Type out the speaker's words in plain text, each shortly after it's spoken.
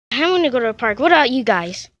want to go to a park. What about you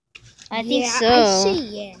guys? I think so. I say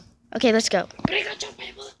yeah. Okay, let's go.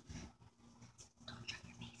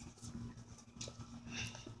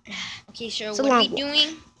 Okay, so It's a what are we long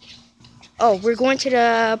doing? Oh, we're going to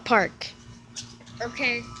the park.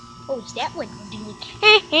 Okay. Oh, is that what we're doing?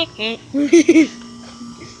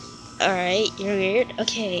 Alright, you're weird.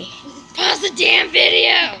 Okay. Pause the damn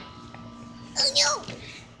video! Oh no!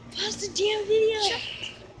 Pause the damn video!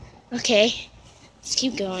 Okay. Let's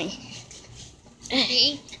keep going.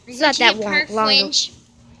 Okay. It's not that long.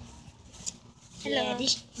 Hello. Yeah,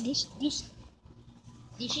 this.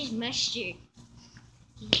 This is Mustard.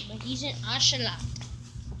 But he's an ocelot.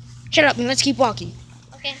 Shut up and let's keep walking.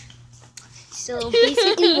 Okay. So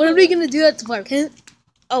basically, what are we gonna do at the park? Huh?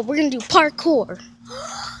 Oh, we're gonna do parkour.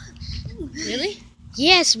 Really?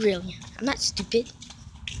 Yes, really. I'm not stupid.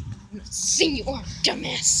 I'm not saying you are,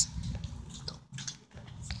 dumbass.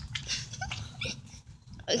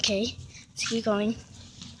 Okay. Let's keep going.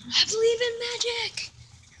 I believe in magic.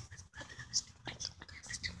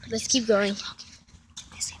 Let's keep going.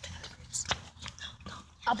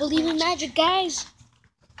 I believe in magic, guys.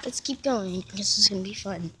 Let's keep going. This is gonna be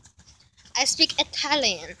fun. I speak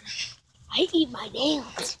Italian. I eat my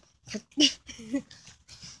nails. You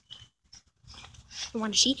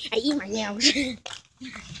want to see? I eat my nails.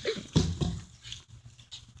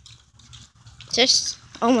 Just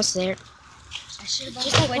almost there. I should have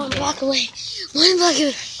Just like one block away. One block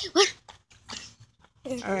away. What?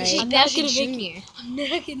 All This is right. Bowser Jr. I'm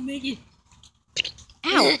not gonna make it.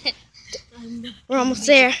 Ow. I'm not. We're almost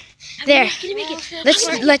there. There. I'm not gonna make it.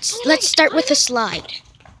 Let's start with the slide.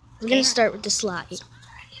 We're gonna start with the slide.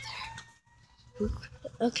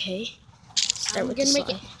 Okay. Start with the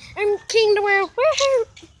slide. I'm king the world. Woohoo!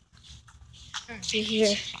 See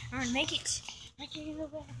here. I'm gonna make it. I can go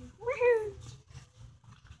back. Woohoo!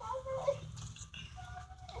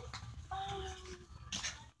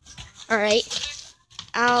 All right.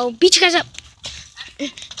 I'll beat you guys up.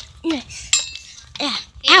 Yeah. Ow.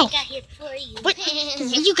 I got here for you. What?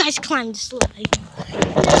 You guys climbed the slide.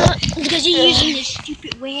 Because you're using this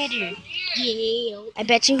stupid ladder. Yeah. I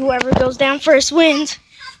bet you whoever goes down first wins.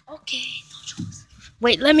 Okay.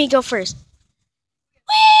 Wait, let me go first.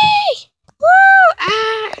 Whee! Woo!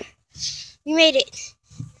 Ah! We made it.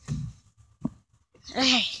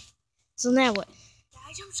 Okay. So now what?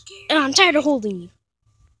 Guys, I'm scared. Oh, I'm tired of holding you.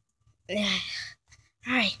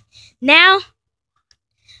 Alright. Now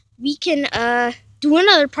we can do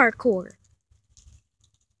another parkour.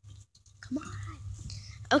 Come on.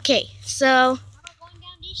 Okay, so I'm going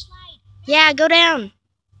down this slide. yeah, go down.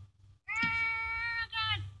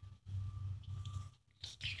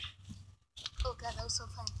 Oh god, that was so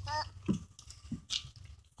fun.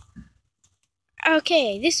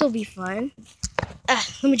 Okay, this will be fun.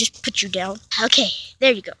 Let me just put you down. Okay,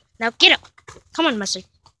 there you go. Now get up. Come on, Mustard.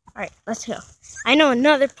 Alright, let's go. I know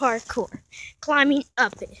another parkour. Climbing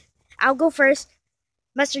up it. I'll go first.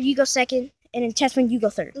 Mustard, you go second. And then Chessman, you go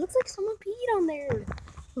third. It looks like someone peed on there.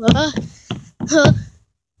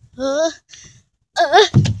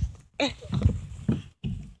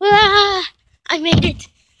 I made it.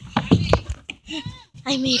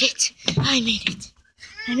 I made it. I made it.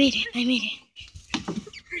 I made it. I made it.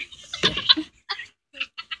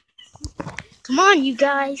 Come on, you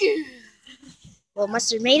guys. Well,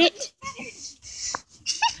 Mustard made it.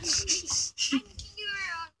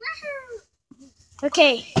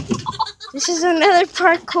 Okay. This is another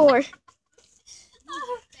parkour.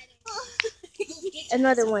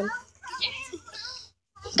 Another one.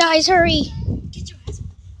 Guys, hurry. Get your ass up.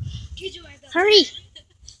 Get your ass up. Hurry.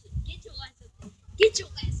 Get your ass up. Get your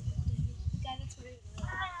ass up. God, that's what it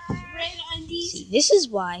is. Red undies. See, this is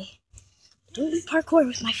why I don't do parkour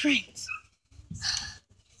with my friends.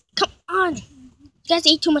 Come on. You guys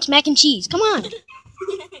ate too much mac and cheese. Come on.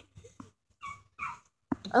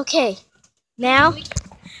 Okay. Now,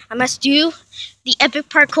 I must do the epic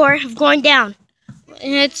parkour of going down.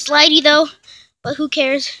 And it's slidey though, but who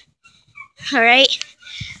cares? Alright.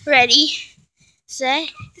 Ready,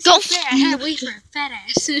 set, go. I had to wait for a fat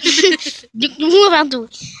ass. Move out the way.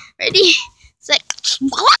 Ready, set.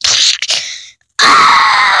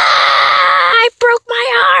 Ah, I broke my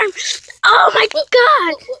arm. Oh my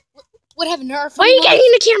god. What happened to our Why are you getting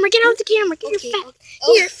in the camera? Get out of the camera. Get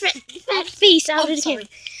your fat face out of the sorry. camera.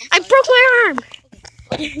 I broke my arm.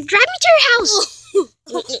 Drive me to your house.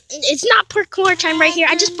 It's not parkour time right here.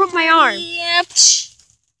 I just broke my arm. Yep.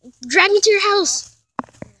 Drag me to your house.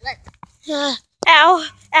 Ow,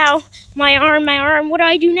 ow, my arm, my arm. What do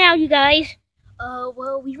I do now, you guys?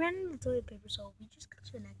 Well, we ran out of toilet paper, so we just got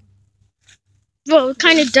you a napkin. Well, it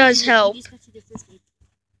kind of does help. We just got you the first aid.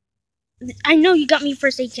 I know you got me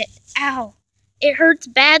first aid kit. Ow. It hurts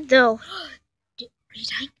bad though. Are you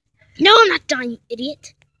dying? No, I'm not dying, you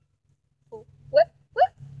idiot. What?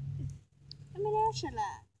 I mean,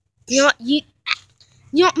 Angela. You know what? You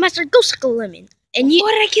know what, Master? Go suck a lemon. And you. Before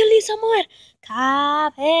I kill you somewhere.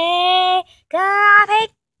 Copy.